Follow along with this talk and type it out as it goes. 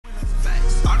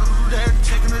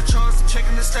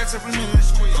the stats every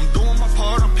minute. I'm doing my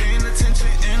part, I'm paying attention,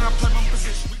 and I play my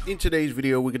position. In today's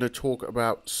video, we're going to talk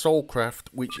about Soulcraft,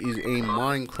 which is a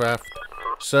Minecraft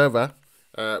server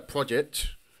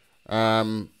project,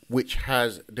 which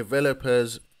has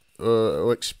developers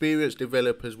or experienced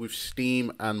developers with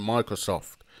Steam and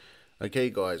Microsoft. Okay,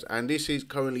 guys, and this is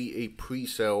currently a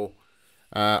pre-sale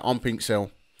on Pink Sale,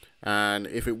 and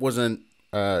if it wasn't,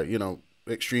 you know,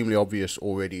 extremely obvious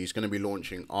already, it's going to be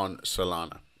launching on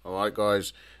Solana. All right,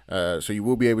 guys. So you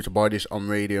will be able to buy this on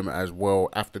Radium as well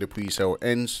after the pre-sale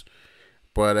ends.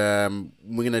 But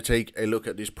we're going to take a look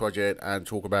at this project and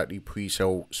talk about the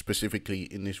pre-sale specifically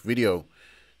in this video.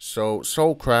 So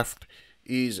Soulcraft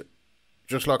is,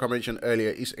 just like I mentioned earlier,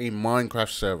 it's a Minecraft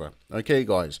server. Okay,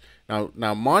 guys. Now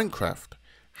Minecraft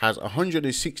has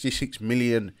 166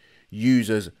 million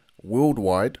users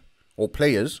worldwide, or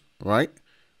players, right?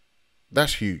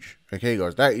 That's huge. Okay,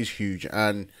 guys, that is huge.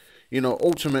 And you know,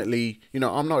 ultimately, you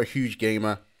know, I'm not a huge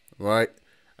gamer, right?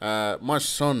 My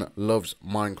son loves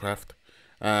Minecraft.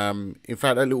 In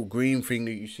fact, that little green thing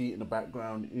that you see in the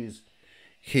background is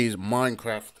his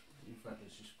Minecraft. In fact,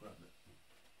 let's just grab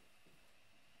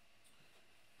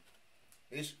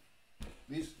it.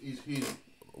 This is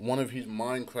one of his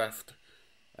Minecraft,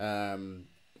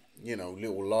 you know,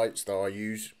 little lights that I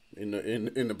use in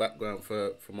the background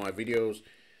for my videos,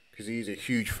 because he's a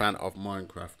huge fan of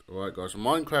Minecraft. Alright, guys, so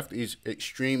Minecraft is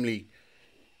extremely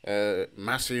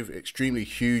massive, extremely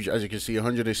huge. As you can see,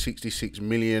 166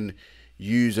 million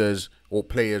users or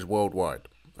players worldwide.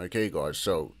 Okay, guys,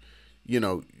 so you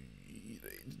know,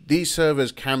 these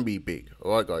servers can be big.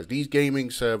 Alright, guys, these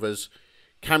gaming servers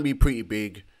can be pretty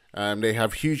big. They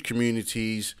have huge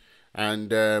communities.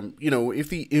 And, you know, if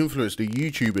the influence, the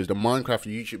YouTubers, the Minecraft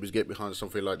YouTubers get behind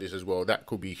something like this as well, that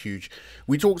could be huge.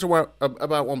 We talked about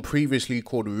one previously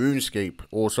called RuneScape,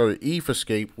 or sorry,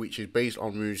 Etherscape, which is based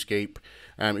on RuneScape.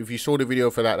 If you saw the video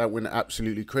for that, that went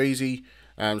absolutely crazy.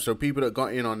 So people that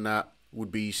got in on that would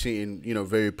be sitting, you know,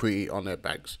 very pretty on their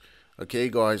bags. Okay,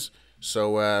 guys.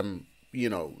 So, you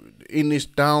know, in this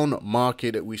down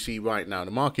market that we see right now,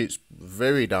 the market's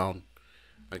very down.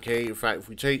 Okay, in fact, if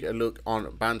we take a look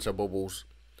on Banter Bubbles,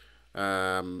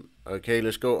 okay,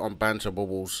 let's go on Banter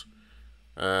Bubbles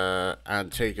and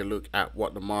take a look at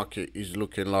what the market is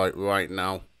looking like right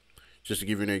now. Just to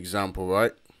give you an example,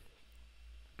 right?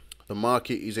 The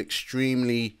market is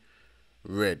extremely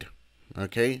red,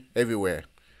 okay, everywhere.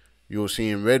 You're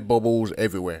seeing red bubbles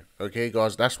everywhere, okay,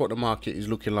 guys? That's what the market is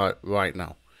looking like right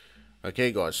now.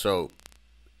 Okay, guys, so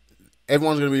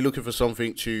everyone's going to be looking for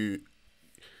something to...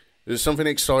 There's something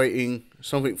exciting,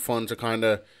 something fun to kind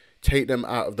of take them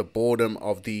out of the boredom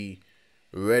of the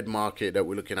red market that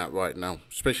we're looking at right now.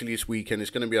 Especially this weekend. It's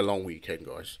going to be a long weekend,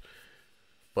 guys.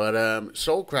 But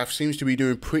Soulcraft seems to be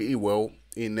doing pretty well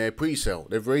in their pre-sale.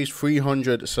 They've raised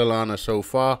 300 Solana so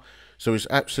far. So it's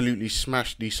absolutely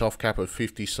smashed the soft cap of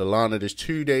 50 Solana. There's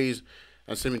 2 days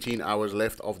and 17 hours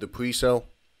left of the pre-sale.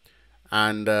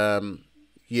 And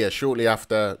yeah, shortly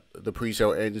after the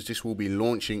pre-sale ends, this will be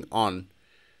launching on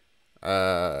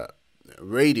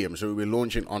Radium. So we'll be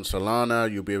launching on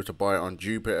Solana. You'll be able to buy it on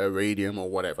Jupiter, Radium, or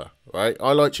whatever, right?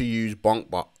 I like to use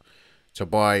BonkBot to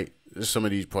buy some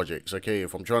of these projects. Okay,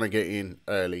 if I'm trying to get in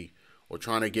early or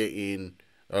trying to get in,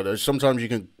 sometimes you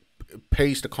can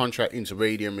paste the contract into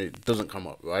Radium, it doesn't come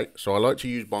up, right? So I like to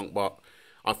use BonkBot.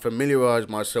 I familiarized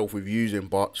myself with using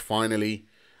bots finally,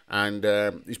 and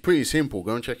it's pretty simple.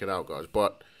 Go and check it out, guys.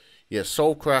 But yeah,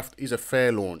 Soulcraft is a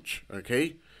fair launch.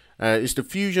 Okay. It's the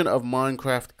fusion of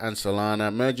Minecraft and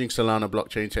Solana, merging Solana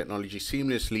blockchain technology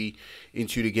seamlessly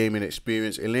into the gaming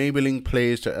experience, enabling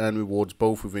players to earn rewards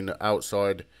both within and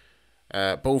outside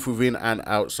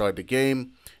the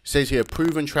game. It says here,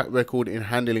 proven track record in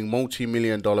handling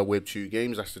multi-million-dollar Web2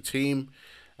 games. That's the team.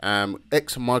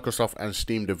 Ex-Microsoft and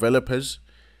Steam developers.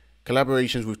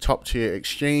 Collaborations with top-tier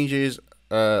exchanges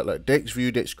like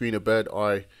DexView, DexScreener,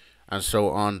 Birdeye, and so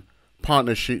on.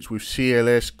 Partnerships with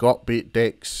CLS, Gotbit,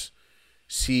 Dex,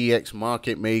 CEX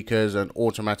market makers, and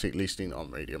automatic listing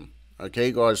on Radium.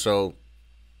 Okay, guys, so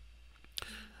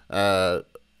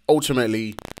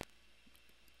ultimately,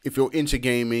 if you're into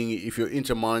gaming, if you're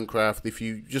into Minecraft, if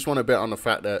you just want to bet on the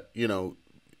fact that you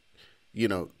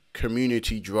know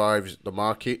community drives the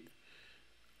market,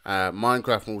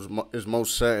 Minecraft is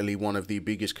most certainly one of the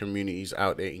biggest communities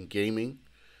out there in gaming.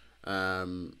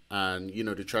 And you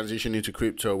know, the transition into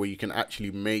crypto where you can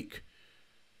actually make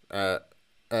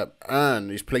earn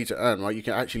is play to earn, right? You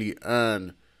can actually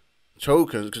earn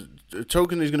tokens, because the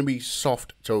token is going to be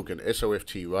soft token,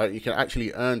 SOFT, right? You can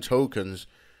actually earn tokens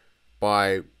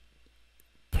by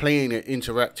playing it,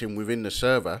 interacting within the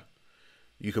server.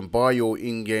 you can buy your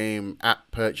in-game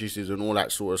app purchases and all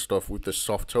that sort of stuff with the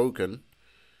soft token.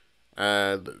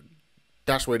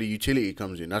 That's where the utility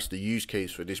comes in. That's the use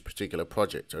case for this particular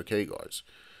project. Okay, guys.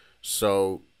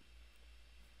 So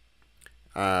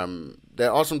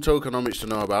there are some tokenomics to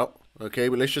know about. Okay,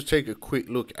 but let's just take a quick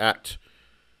look at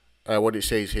what it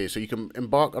says here. So you can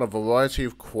embark on a variety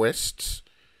of quests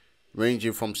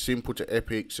ranging from simple to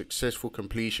epic, successful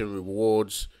completion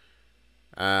rewards.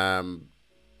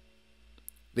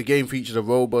 The game features a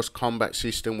robust combat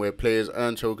system where players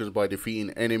earn tokens by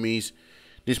defeating enemies.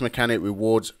 This mechanic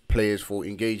rewards players for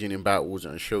engaging in battles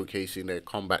and showcasing their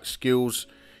combat skills.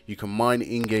 You can mine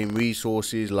in-game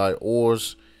resources like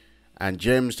ores and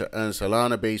gems to earn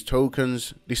Solana-based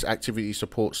tokens. This activity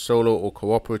supports solo or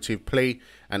cooperative play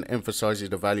and emphasizes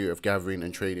the value of gathering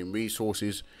and trading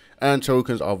resources. Earned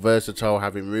tokens are versatile,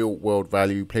 having real-world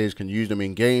value. Players can use them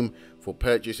in-game for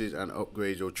purchases and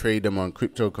upgrades, or trade them on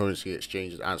cryptocurrency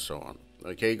exchanges and so on.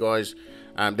 Okay, guys.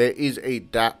 There is a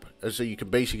DApp, so you can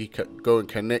basically go and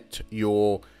connect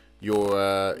your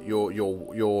what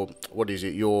is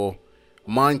it? Your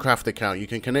Minecraft account. You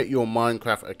can connect your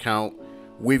Minecraft account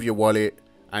with your wallet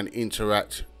and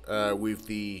interact with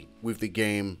the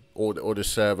game or the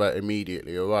server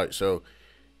immediately. All right, so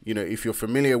you know, if you're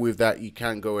familiar with that, you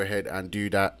can go ahead and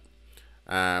do that.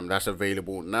 That's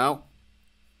available now.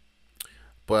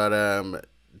 But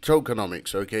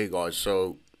tokenomics, okay, guys.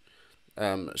 So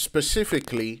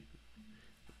specifically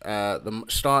the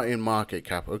starting market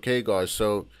cap. Okay, guys.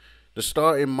 So the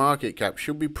starting market cap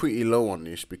should be pretty low on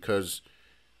this because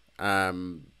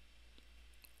it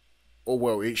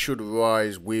should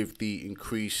rise with the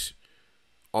increase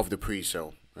of the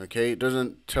pre-sale. Okay, it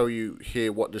doesn't tell you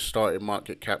here what the starting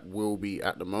market cap will be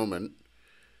at the moment,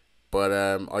 but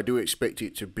I do expect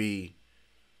it to be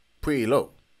pretty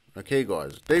low. Okay,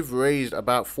 guys, they've raised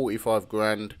about 45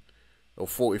 grand or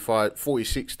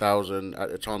 46,000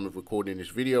 at the time of recording this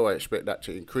video. I expect that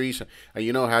to increase, and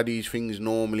you know how these things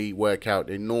normally work out.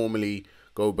 They normally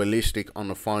go ballistic on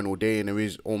the final day, and there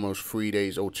is almost 3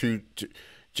 days or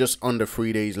just under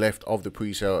 3 days left of the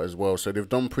pre-sale as well. So they've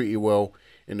done pretty well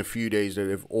in the few days that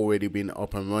they've already been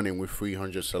up and running with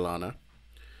 300 Solana.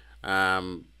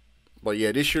 But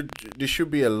yeah, this should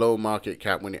be a low market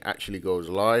cap when it actually goes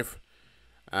live.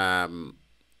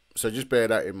 So just bear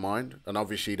that in mind, and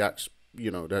obviously that's, you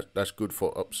know, that's good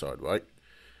for upside, right?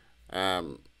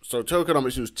 So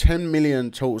tokenomics was 10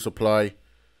 million total supply,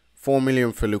 4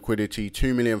 million for liquidity,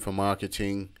 2 million for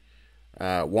marketing,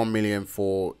 1 million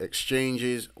for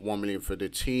exchanges, 1 million for the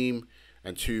team,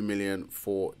 and 2 million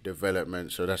for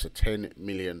development. So that's a 10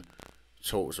 million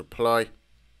total supply.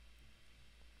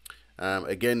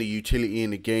 Again, the utility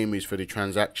in the game is for the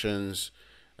transactions,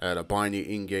 the buying your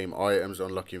in-game items,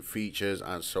 unlocking features,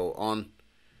 and so on.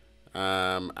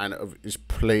 And it's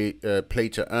play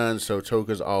to earn. So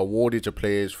tokens are awarded to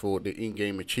players for the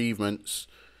in-game achievements,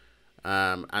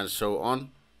 and so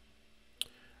on.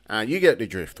 And you get the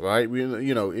drift, right?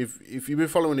 You know, if you've been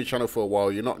following the channel for a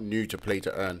while, you're not new to play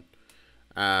to earn.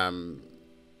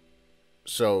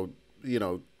 So you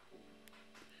know,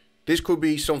 this could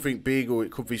be something big, or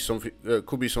it could be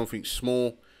something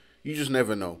small. You just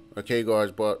never know. Okay,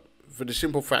 guys. But for the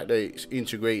simple fact that it's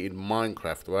integrated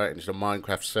Minecraft, right, and it's a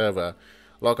Minecraft server,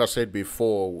 like I said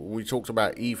before, we talked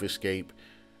about Etherscape.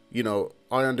 You know,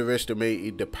 I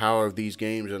underestimated the power of these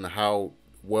games and how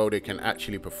well they can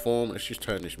actually perform. Let's just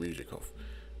turn this music off,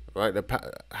 right?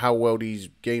 How well these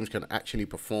games can actually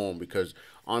perform, because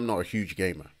I'm not a huge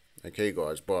gamer, okay,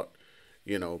 guys, but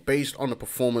you know, based on the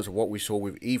performance of what we saw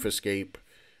with Etherscape,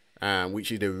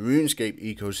 which is the RuneScape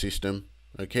ecosystem,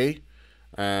 okay,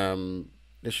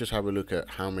 let's just have a look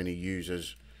at how many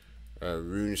users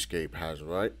RuneScape has,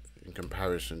 right, in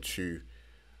comparison to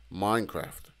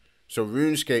Minecraft. So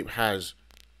RuneScape has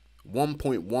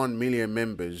 1.1 million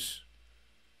members.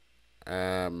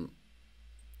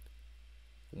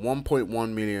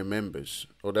 1.1 million members.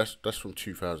 Oh, that's from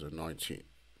 2019.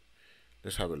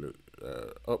 Let's have a look.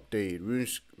 Updated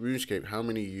RuneScape. How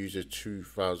many users?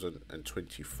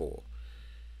 2024.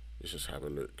 Let's just have a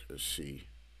look and see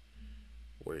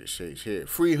what it says here.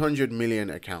 300 million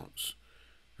accounts.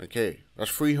 Okay,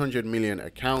 that's 300 million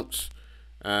accounts.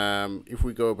 If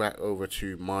we go back over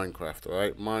to Minecraft,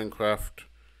 right? Minecraft.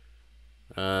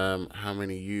 How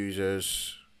many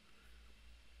users?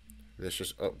 Let's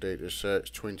just update the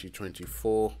search.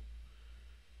 2024.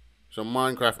 So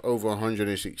Minecraft over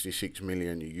 166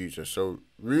 million users. So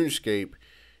RuneScape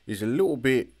is a little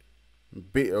bit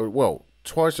well,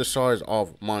 twice the size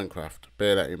of Minecraft.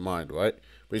 Bear that in mind, right?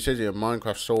 But it says here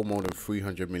Minecraft sold more than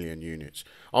 300 million units.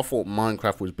 I thought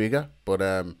Minecraft was bigger, but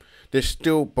they're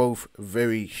still both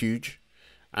very huge.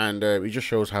 and it just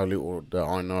shows how little that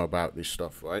I know about this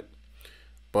stuff, right?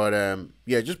 But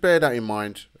yeah, just bear that in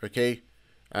mind, okay?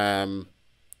 And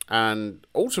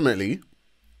ultimately,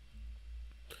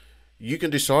 you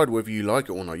can decide whether you like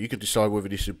it or not. You can decide whether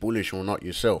this is bullish or not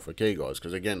yourself, okay, guys?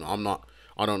 Because again,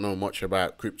 I don't know much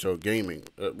about crypto gaming.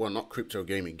 Well, not crypto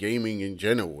gaming, gaming in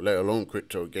general, let alone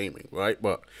crypto gaming, right?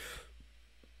 But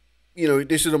you know,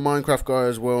 this is a Minecraft guy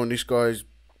as well, and this guy's,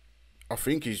 I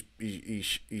think he's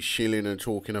shilling and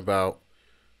talking about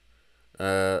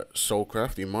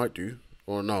Soulcraft. He might do,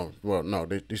 or no, well, no,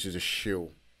 this is a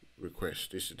shill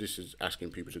request. This is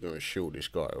asking people to go and shill this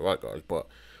guy, right, guys? But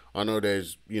I know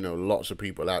there's, you know, lots of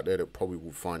people out there that probably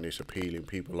will find this appealing.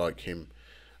 People like him.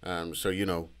 So you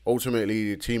know,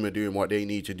 ultimately the team are doing what they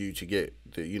need to do to get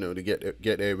the, you know, to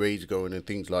get their raids going and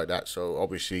things like that. So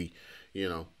obviously, you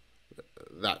know,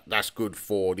 that's good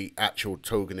for the actual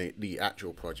token, the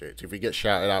actual project. If we get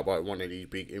shouted out by one of these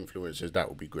big influencers, that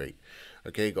would be great.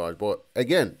 Okay, guys. But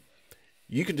again,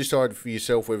 you can decide for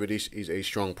yourself whether this is a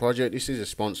strong project. This is a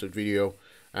sponsored video.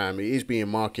 It is being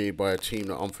marketed by a team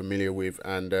that I'm familiar with,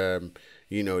 and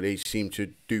you know, they seem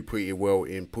to do pretty well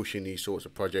in pushing these sorts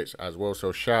of projects as well.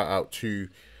 So shout out to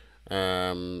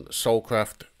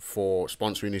Soulcraft for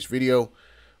sponsoring this video.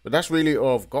 But that's really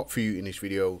all I've got for you in this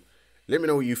video. Let me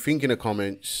know what you think in the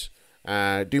comments.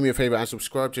 Do me a favor and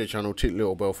subscribe to the channel. Tick the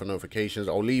little bell for notifications.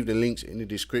 I'll leave the links in the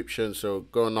description, so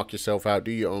go and knock yourself out.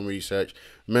 Do your own research.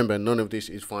 Remember, none of this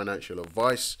is financial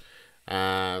advice.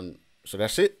 So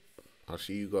that's it. I'll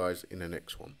see you guys in the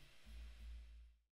next one.